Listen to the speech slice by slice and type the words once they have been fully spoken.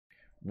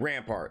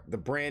Rampart, the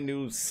brand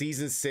new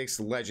Season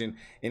 6 Legend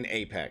in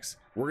Apex.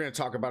 We're going to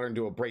talk about it and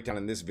do a breakdown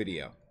in this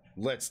video.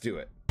 Let's do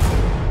it.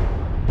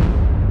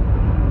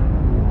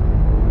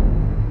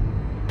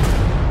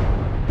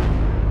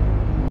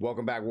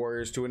 Welcome back,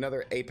 Warriors, to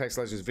another Apex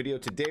Legends video.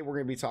 Today we're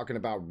going to be talking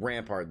about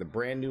Rampart, the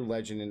brand new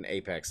Legend in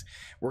Apex.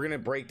 We're going to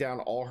break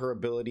down all her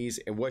abilities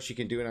and what she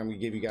can do, and I'm going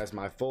to give you guys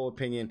my full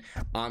opinion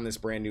on this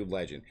brand new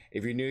Legend.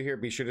 If you're new here,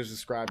 be sure to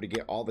subscribe to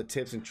get all the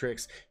tips and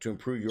tricks to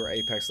improve your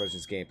Apex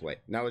Legends gameplay.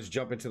 Now let's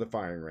jump into the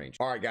firing range.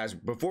 All right, guys,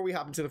 before we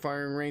hop into the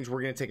firing range,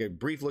 we're going to take a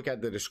brief look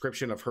at the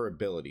description of her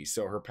abilities.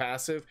 So her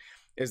passive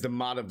is the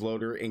mod of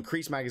loader,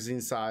 increased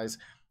magazine size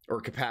or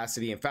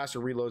capacity, and faster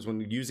reloads when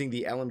using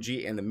the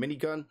LMG and the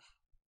minigun.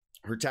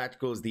 Her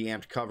tactical is the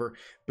amped cover.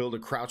 Build a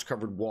crouch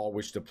covered wall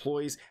which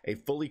deploys a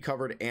fully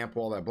covered amp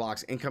wall that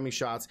blocks incoming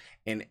shots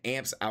and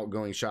amps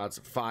outgoing shots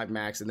 5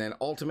 max. And then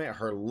ultimate,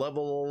 her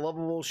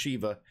lovable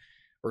Sheila,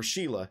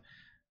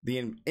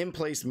 the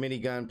in-place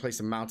minigun, place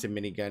a mounted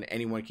minigun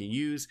anyone can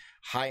use,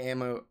 high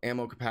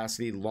ammo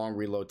capacity, long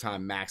reload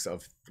time, max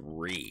of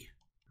 3.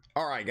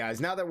 All right, guys,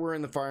 now that we're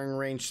in the firing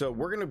range, so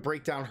we're going to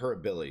break down her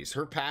abilities.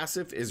 Her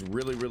passive is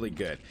really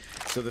good.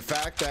 So the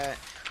fact that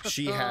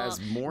she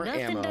has more ammo.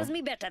 Nothing does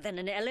me better than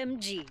an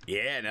LMG.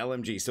 Yeah, an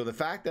LMG. So the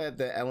fact that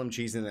the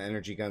LMGs and the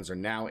energy guns are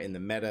now in the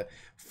meta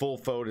full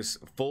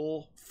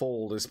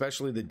fold,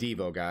 especially the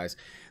Devo, guys.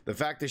 The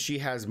fact that she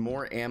has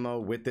more ammo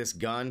with this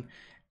gun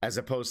as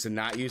opposed to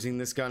not using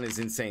this gun is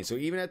insane. So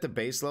even at the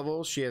base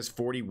level, she has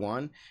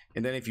 41,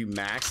 and then if you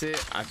max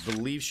it, I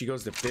believe she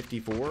goes to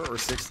 54 or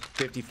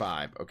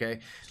 55. Okay,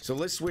 so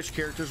let's switch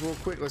characters real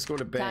quick. Let's go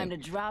to Bang. Time to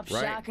drop,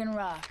 right? shock, and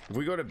rock. If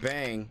we go to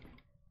Bang,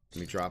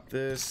 let me drop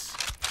this.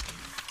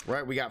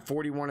 Right, we got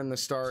 41 in the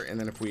start, and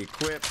then if we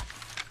equip,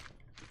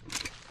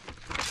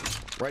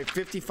 right,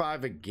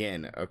 55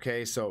 again.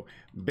 Okay, so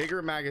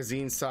bigger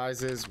magazine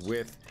sizes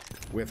with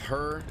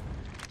her.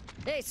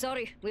 Hey,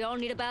 sorry, we all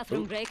need a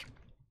bathroom break.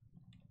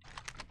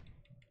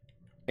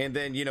 And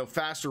then, you know,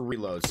 faster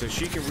reloads, so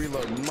she can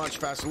reload much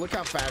faster. Look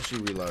how fast she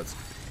reloads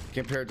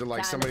compared to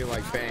like somebody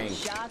like Bang.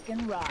 Shock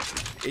and rock.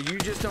 You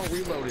just don't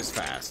reload as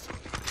fast.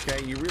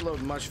 Okay, you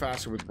reload much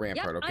faster with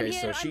Rampart. Yep, okay,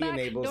 so she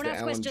enables the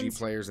LMG questions.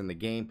 players in the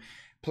game.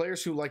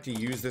 Players who like to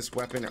use this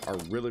weapon are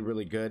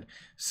really good.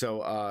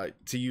 So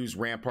to use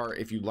Rampart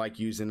if you like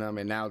using them,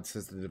 and now it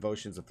says the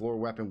Devotion's a floor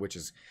weapon, which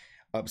is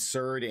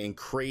absurd and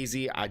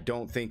crazy. I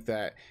don't think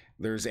that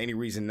there's any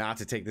reason not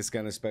to take this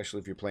gun, especially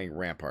if you're playing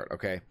Rampart.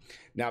 Okay,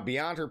 now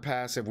beyond her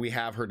passive, we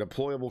have her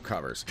deployable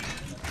covers.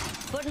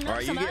 All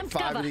right, you get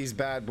 5 of these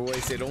bad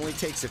boys. It only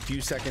takes a few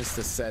seconds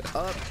to set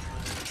up.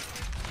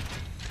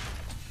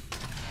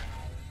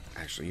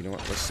 Actually, you know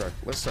what,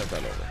 let's start that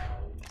over.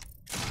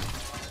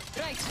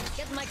 Right,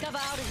 get my cover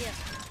out of here.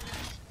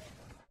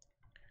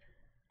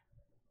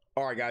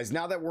 All right, guys,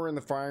 now that we're in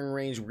the firing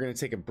range, we're going to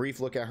take a brief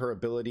look at her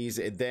abilities,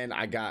 and then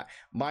I got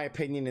my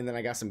opinion, and then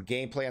I got some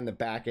gameplay on the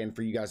back end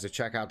for you guys to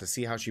check out to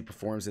see how she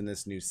performs in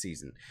this new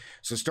season.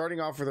 So starting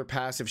off with her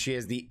passive, she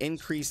has the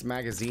increased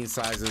magazine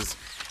sizes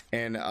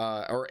and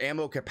or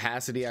ammo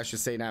capacity, I should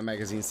say, not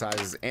magazine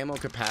sizes, ammo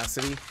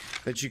capacity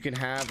that you can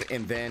have,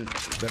 and then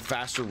the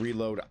faster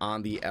reload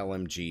on the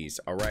LMGs.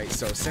 All right,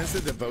 so since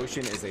the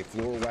Devotion is a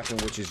floor weapon,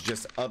 which is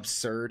just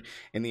absurd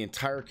and the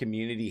entire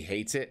community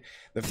hates it,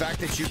 the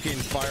fact that you can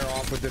fire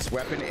off with this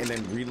weapon and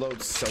then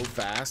reload so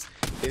fast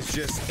is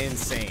just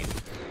insane.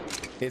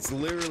 It's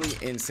literally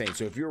insane.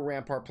 So if you're a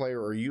Rampart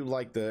player or you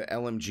like the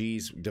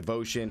LMGs,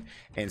 Devotion,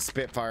 and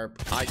Spitfire,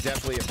 I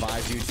definitely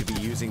advise you to be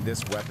using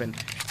this weapon.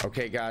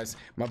 Okay, guys,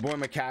 my boy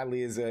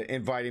McCadley is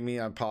inviting me.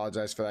 I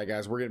apologize for that,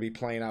 guys. We're going to be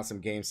playing out some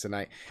games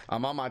tonight.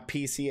 I'm on my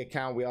PC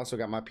account. We also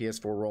got my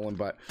PS4 rolling,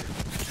 but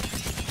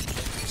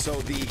so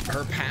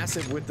her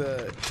passive with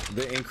the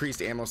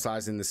increased ammo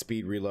size and the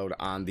speed reload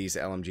on these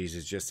LMGs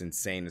is just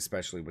insane,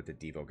 especially with the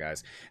Devo,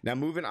 guys. Now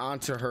moving on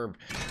to her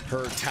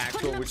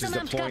tactical, which is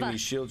deploying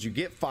these shields. You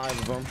get 5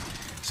 of them,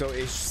 so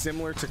it's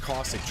similar to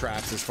caustic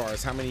traps as far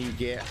as how many you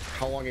get,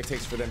 how long it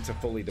takes for them to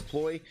fully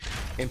deploy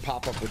and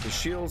pop up with the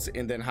shields,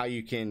 and then how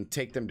you can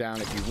take them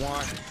down if you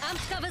want,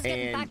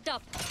 and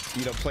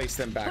you know, place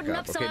them back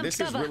up. Okay,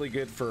 this is really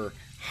good for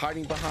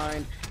hiding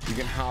behind. You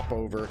can hop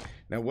over.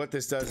 Now what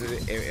this does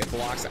is it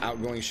blocks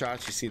outgoing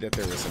shots. You see that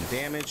there was some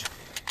damage,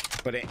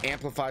 but it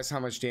amplifies how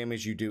much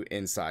damage you do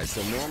inside.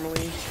 So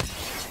normally,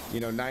 you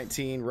know,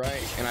 19,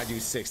 right, and I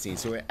do 16,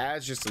 so it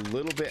adds just a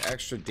little bit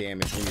extra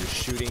damage when you're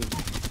shooting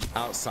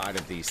outside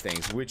of these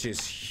things, which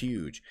is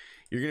huge.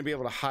 You're going to be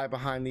able to hide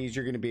behind these.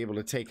 You're going to be able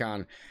to take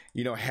on,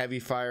 you know,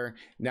 heavy fire.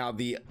 Now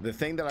the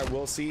thing that I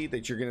will see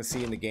that you're going to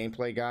see in the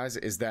gameplay, guys,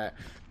 is that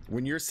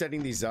when you're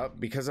setting these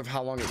up, because of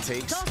how long it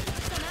takes,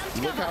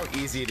 look how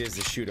easy it is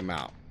to shoot them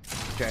out.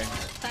 Okay,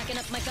 backing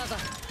up my cover.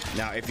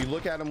 Now if you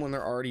look at them when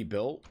they're already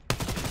built,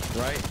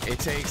 right, it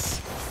takes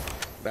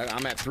that,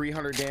 I'm at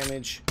 300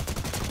 damage,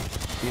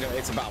 you know,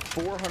 it's about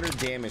 400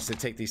 damage to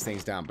take these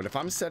things down. But if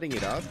I'm setting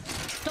it up,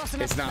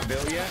 it's not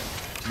built yet,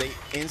 they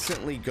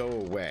instantly go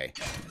away.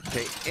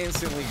 They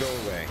instantly go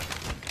away.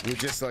 with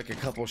just like a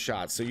couple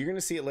shots. So you're going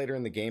to see it later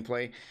in the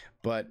gameplay,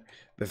 but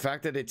the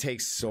fact that it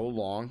takes so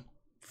long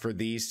for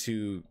these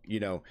to, you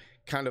know,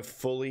 kind of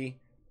fully,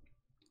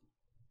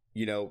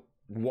 you know,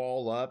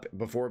 wall up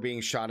before being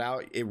shot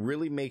out, it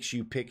really makes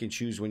you pick and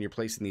choose when you're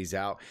placing these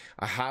out.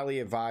 I highly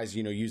advise,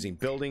 you know, using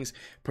buildings,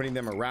 putting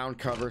them around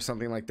cover,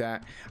 something like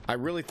that. I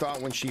really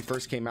thought when she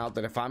first came out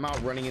that if I'm out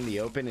running in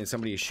the open and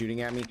somebody is shooting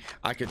at me,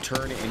 I could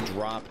turn and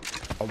drop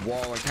a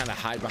wall and kind of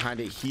hide behind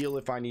it, heal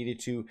if I needed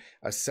to,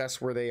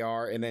 assess where they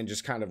are, and then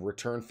just kind of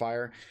return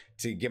fire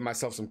to give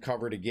myself some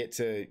cover to get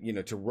to, you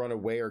know, to run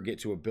away or get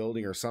to a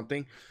building or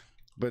something.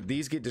 But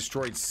these get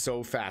destroyed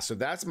so fast. So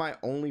that's my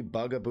only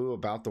bugaboo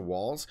about the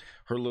walls,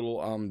 her little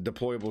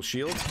deployable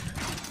shields.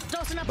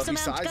 But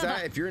besides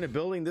that, if you're in a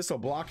building, this will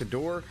block a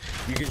door.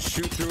 You can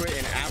shoot through it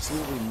and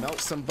absolutely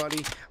melt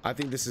somebody. I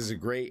think this is a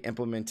great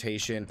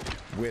implementation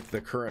with the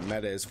current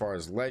meta as far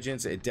as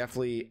Legends. It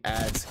definitely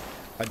adds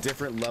a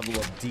different level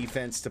of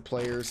defense to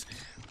players,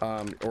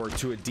 or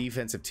to a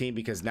defensive team,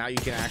 because now you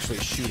can actually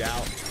shoot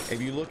out.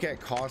 If you look at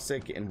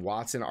Caustic and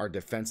Watson, our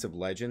defensive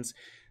Legends,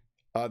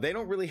 they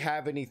don't really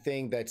have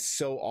anything that's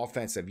so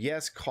offensive.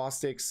 Yes,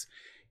 Caustic's,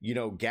 you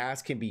know,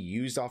 gas can be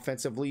used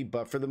offensively,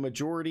 but for the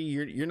majority,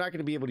 you're not going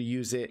to be able to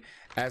use it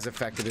as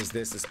effective as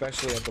this,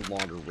 especially at the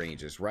longer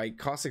ranges, right?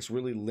 Caustic's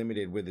really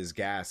limited with his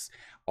gas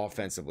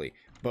offensively,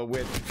 but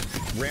with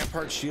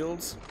Rampart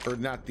shields, or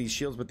not these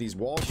shields, but these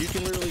walls, you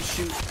can literally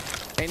shoot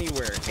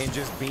anywhere and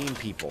just beam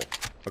people,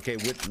 okay,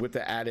 with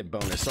the added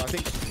bonus. So I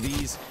think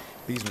these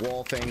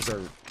wall things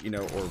are, you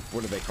know, or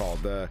what are they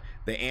called, the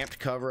amped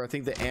cover. I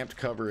think the amped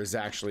cover is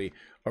actually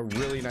a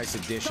really nice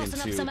addition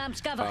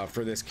to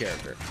for this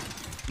character.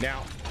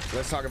 Now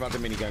let's talk about the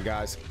minigun,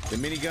 guys. The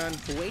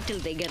minigun, wait till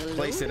they get a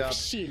place it up.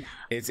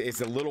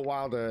 It's a little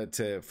while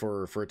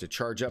for it to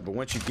charge up, but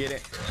once you get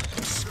it,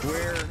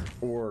 square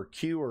or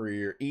Q or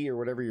your E or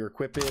whatever your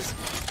equip is,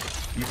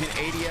 you can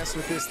ADS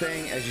with this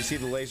thing. As you see,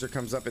 the laser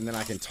comes up, and then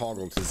I can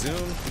toggle to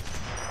zoom.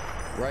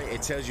 Right,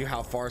 it tells you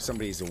how far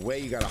somebody's away.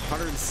 You got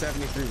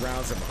 173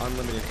 rounds of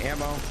unlimited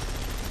ammo,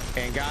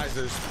 and guys,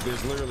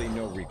 there's literally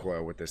no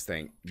recoil with this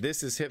thing.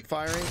 This is hip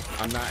firing.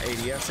 I'm not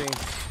ADSing.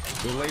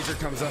 The laser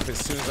comes up as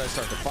soon as I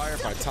start to fire.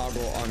 If I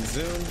toggle on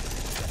zoom,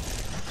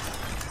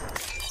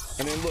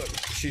 and then look,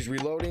 she's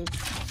reloading.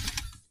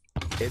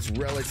 It's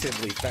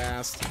relatively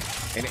fast,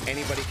 and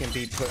anybody can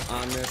be put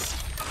on this.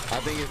 I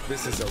think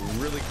this is a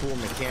really cool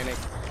mechanic.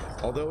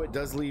 Although it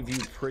does leave you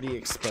pretty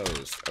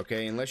exposed,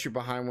 okay? Unless you're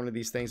behind one of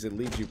these things, it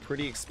leaves you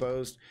pretty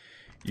exposed.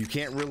 You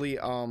can't really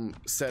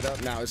set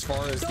up. Now, as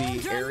far as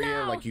the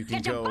area, like, you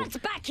can go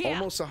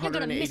almost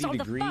 180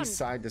 degrees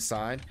side to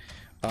side.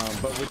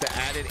 But with the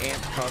added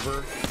amp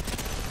cover,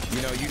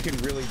 you know, you can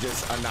really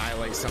just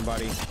annihilate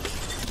somebody.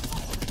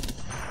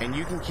 And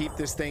you can keep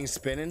this thing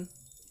spinning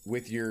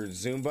with your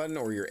zoom button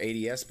or your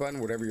ADS button,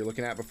 whatever you're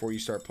looking at, before you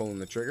start pulling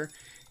the trigger,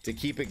 to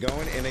keep it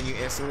going, and then you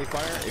instantly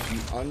fire. If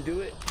you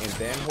undo it and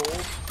then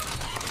hold,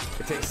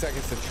 it takes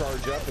seconds to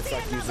charge up. It's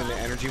like using the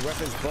energy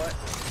weapons. But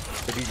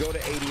if you go to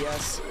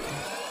ADS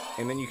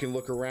and then you can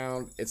look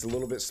around, it's a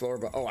little bit slower,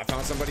 but oh, I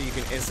found somebody, you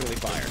can instantly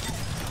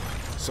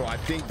fire. So I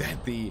think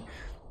that the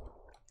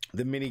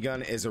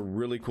minigun is a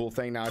really cool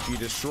thing. Now if you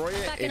destroy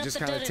it, it just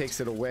kind of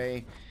takes it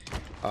away,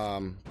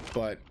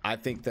 but I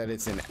think that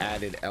it's an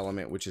added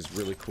element, which is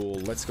really cool.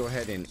 Let's go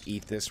ahead and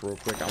eat this real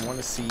quick. I want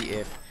to see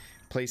if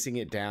placing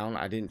it down,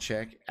 I didn't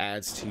check,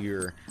 adds to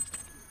your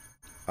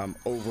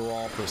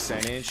overall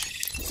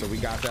percentage. So we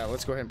got that.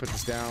 Let's go ahead and put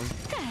this down.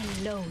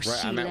 Hello,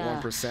 right, I'm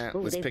at 1%.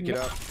 Let's pick it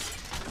up.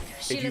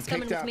 If you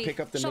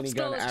pick up the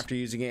minigun after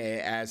using it,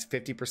 it adds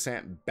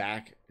 50%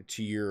 back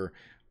to your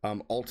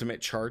ultimate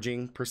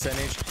charging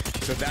percentage.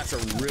 So that's a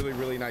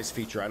really nice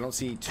feature. I don't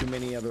see too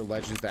many other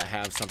Legends that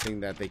have something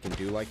that they can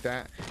do like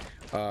that,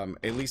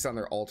 at least on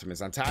their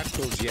ultimates. On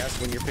tacticals,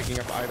 yes, when you're picking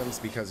up items,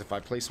 because if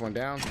I place one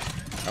down,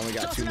 I only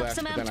got 2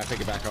 left, but then I pick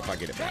it back up, I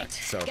get it back.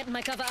 So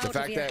the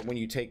fact that when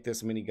you take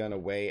this minigun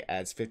away,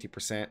 adds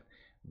 50%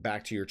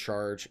 back to your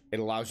charge, it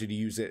allows you to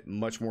use it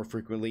much more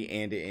frequently,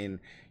 and in,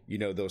 you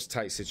know, those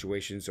tight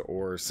situations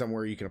or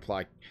somewhere you can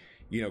apply,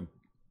 you know,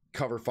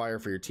 cover fire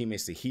for your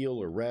teammates to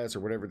heal or res or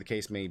whatever the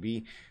case may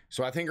be.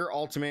 So I think her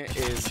ultimate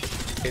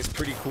is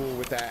pretty cool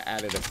with that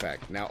added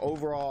effect. Now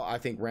overall, I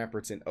think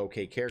Rampart's an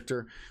okay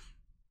character.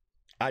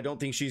 I don't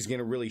think she's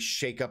gonna really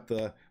shake up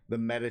the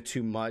meta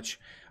too much,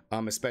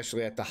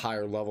 especially at the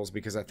higher levels,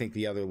 because I think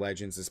the other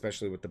Legends,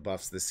 especially with the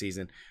buffs this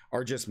season,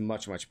 are just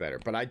much better.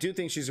 But I do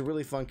think she's a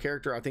really fun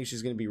character. I think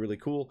she's going to be really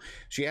cool.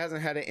 She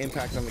hasn't had an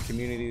impact on the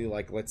community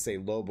like, let's say,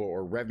 Lobo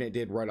or Revenant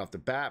did right off the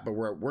bat, but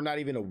we're not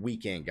even a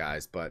weekend,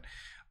 guys. But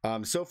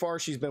so far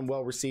she's been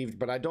well received,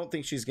 but I don't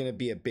think she's going to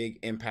be a big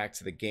impact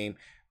to the game,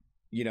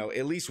 you know,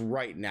 at least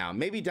right now.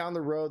 Maybe down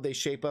the road they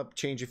shape up,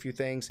 change a few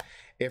things.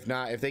 If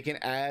not, if they can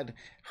add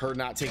her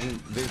not taking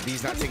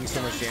these not taking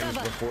so much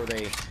damage before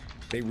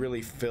they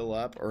really fill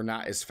up, or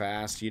not as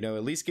fast, you know,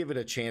 at least give it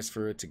a chance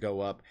for it to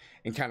go up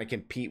and kind of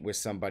compete with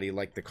somebody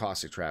like the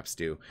caustic traps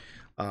do.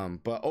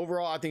 But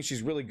overall, I think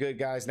she's really good,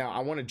 guys. Now I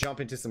want to jump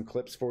into some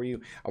clips for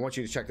you. I want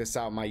you to check this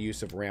out, my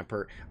use of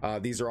Rampart.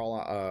 These are all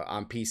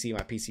on PC,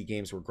 my PC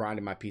games. We're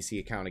grinding my PC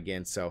account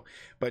again, so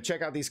but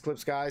check out these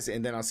clips, guys,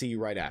 and then I'll see you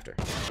right after.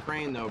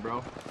 Train though,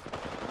 bro.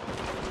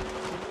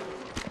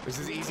 This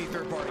is easy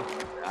third party.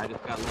 I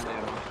just got lit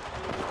ammo.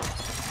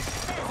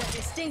 There's a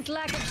distinct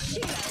lack of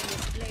Sheila in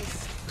this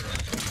place.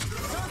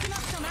 Talking up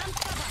some amp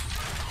cover.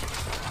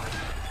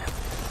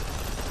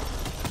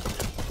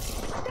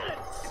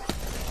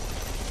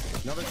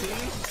 Another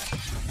team?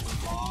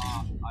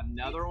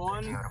 Another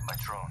one? Out of my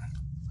drone.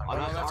 Oh,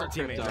 no, that's our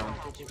teammate.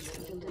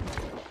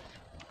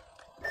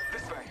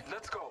 This way,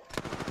 let's go.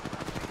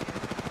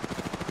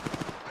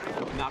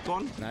 Knocked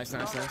one. Nice.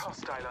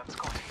 Hostile on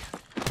Scotty.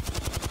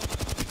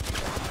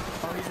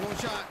 Oh, he's one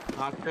shot.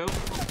 Knocked two.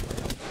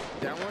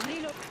 Down one.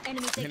 Reload.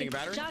 Enemy Hitting taken. a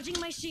battery. Charging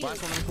my shield.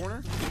 Last one in the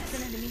corner. That's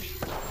an enemy.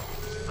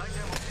 Light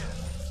ammo here.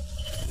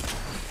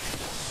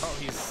 Oh,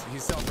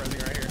 he's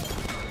self-resing right here.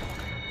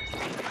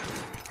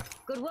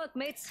 Good work,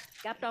 mates.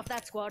 Capped off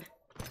that squad.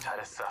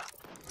 Tarissa.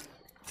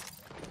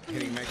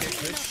 Hitting my kick.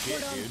 Good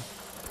shit, dude.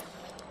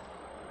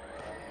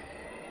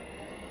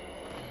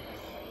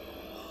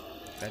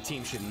 That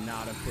team should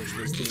not have pushed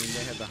this team.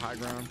 They had the high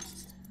ground.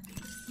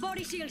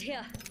 Body shield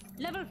here.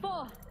 Level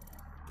 4.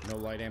 No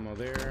light ammo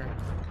there.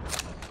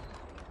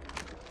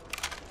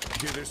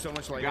 Dude, there's so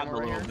much light Got ammo a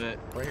right little here. bit.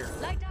 Right here.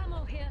 Light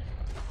ammo here.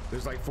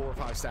 There's like 4 or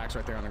 5 stacks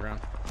right there on the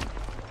ground.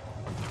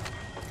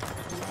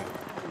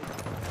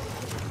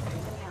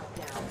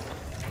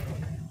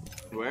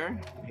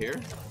 Where? Here?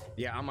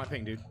 Yeah, on my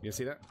ping, dude. You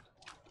see that?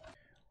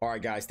 All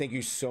right, guys, thank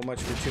you so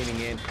much for tuning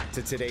in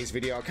to today's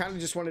video. I kind of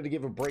just wanted to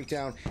give a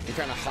breakdown and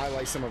kind of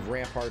highlight some of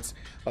Rampart's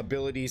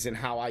abilities and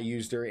how I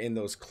used her in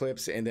those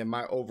clips, and then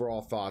my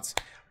overall thoughts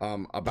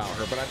about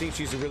her. But I think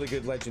she's a really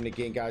good legend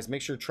again, guys.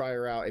 Make sure to try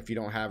her out if you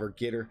don't have her.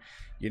 Get her,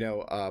 you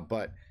know.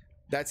 But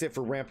that's it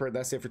for Rampart.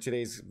 That's it for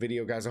today's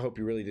video, guys. I hope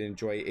you really did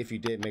enjoy it. If you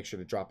did, make sure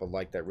to drop a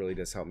like. That really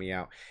does help me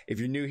out. If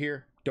you're new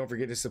here, don't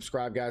forget to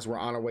subscribe, guys. We're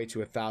on our way to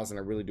 1,000.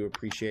 I really do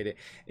appreciate it.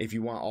 If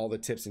you want all the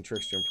tips and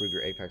tricks to improve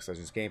your Apex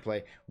Legends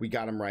gameplay, we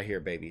got them right here,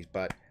 baby.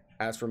 But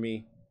as for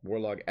me,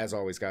 Warlug, as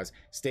always, guys,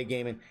 stay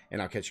gaming,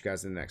 and I'll catch you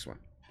guys in the next one.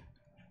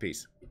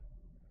 Peace.